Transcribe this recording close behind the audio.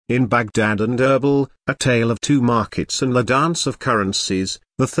In Baghdad and Erbil, a tale of two markets and the dance of currencies,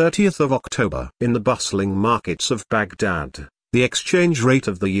 the 30th of October. In the bustling markets of Baghdad, the exchange rate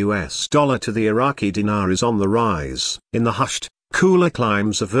of the US dollar to the Iraqi dinar is on the rise. In the hushed, cooler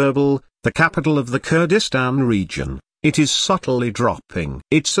climes of Erbil, the capital of the Kurdistan region, it is subtly dropping.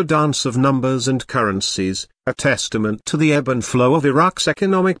 It's a dance of numbers and currencies, a testament to the ebb and flow of Iraq's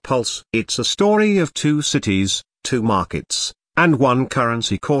economic pulse. It's a story of two cities, two markets, and one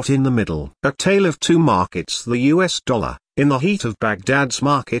currency caught in the middle. A tale of two markets. The US dollar, in the heat of Baghdad's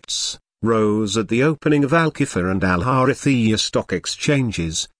markets, rose at the opening of Al-Kifar and Al-Harithiyya stock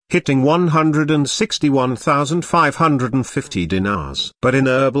exchanges, hitting 161,550 dinars. But in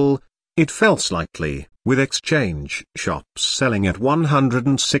Erbil, it fell slightly, with exchange shops selling at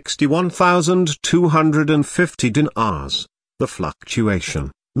 161,250 dinars. The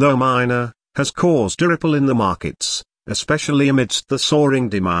fluctuation, though minor, has caused a ripple in the markets, especially amidst the soaring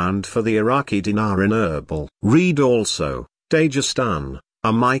demand for the Iraqi dinar in Erbil. Read also, Dagestan,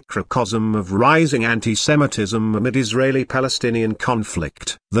 a microcosm of rising anti-Semitism amid Israeli-Palestinian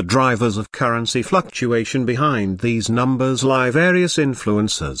conflict. The drivers of currency fluctuation. Behind these numbers lie various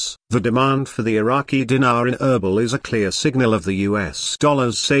influences. The demand for the Iraqi dinar in Erbil is a clear signal of the US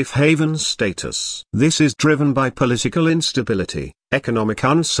dollar's safe haven status. This is driven by political instability, economic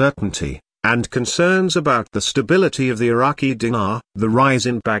uncertainty, and concerns about the stability of the Iraqi dinar. The rise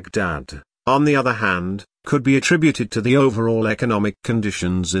in Baghdad, on the other hand, could be attributed to the overall economic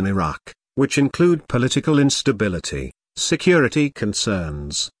conditions in Iraq, which include political instability, security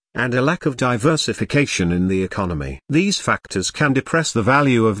concerns, and a lack of diversification in the economy. These factors can depress the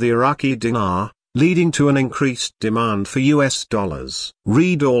value of the Iraqi dinar, leading to an increased demand for US dollars.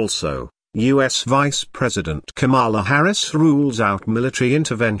 Read also, U.S. Vice President Kamala Harris rules out military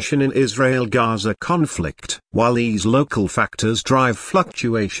intervention in Israel-Gaza conflict. While these local factors drive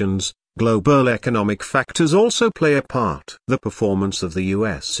fluctuations, global economic factors also play a part. The performance of the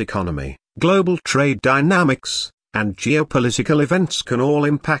U.S. economy, global trade dynamics, and geopolitical events can all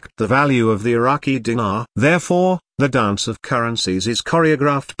impact the value of the Iraqi dinar. Therefore, the dance of currencies is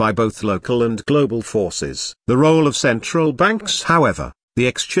choreographed by both local and global forces. The role of central banks. However, the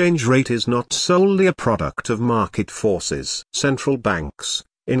exchange rate is not solely a product of market forces. Central banks,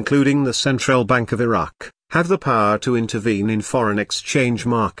 including the Central Bank of Iraq, have the power to intervene in foreign exchange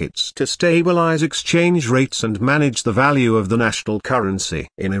markets to stabilize exchange rates and manage the value of the national currency.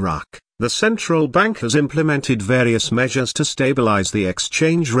 In Iraq, the central bank has implemented various measures to stabilize the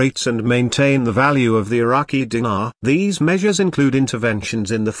exchange rates and maintain the value of the Iraqi dinar. These measures include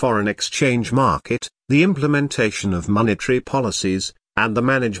interventions in the foreign exchange market, the implementation of monetary policies, and the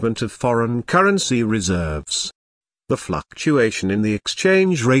management of foreign currency reserves. The fluctuation in the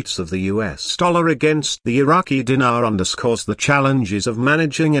exchange rates of the US dollar against the Iraqi dinar underscores the challenges of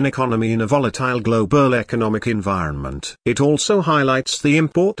managing an economy in a volatile global economic environment. It also highlights the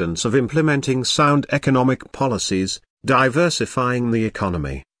importance of implementing sound economic policies, diversifying the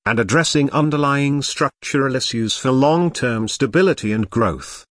economy, and addressing underlying structural issues for long-term stability and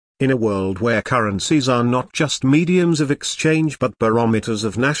growth. In a world where currencies are not just mediums of exchange but barometers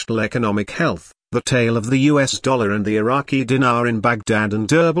of national economic health, the tale of the US dollar and the Iraqi dinar in Baghdad and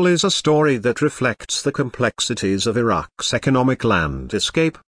Erbil is a story that reflects the complexities of Iraq's economic landscape,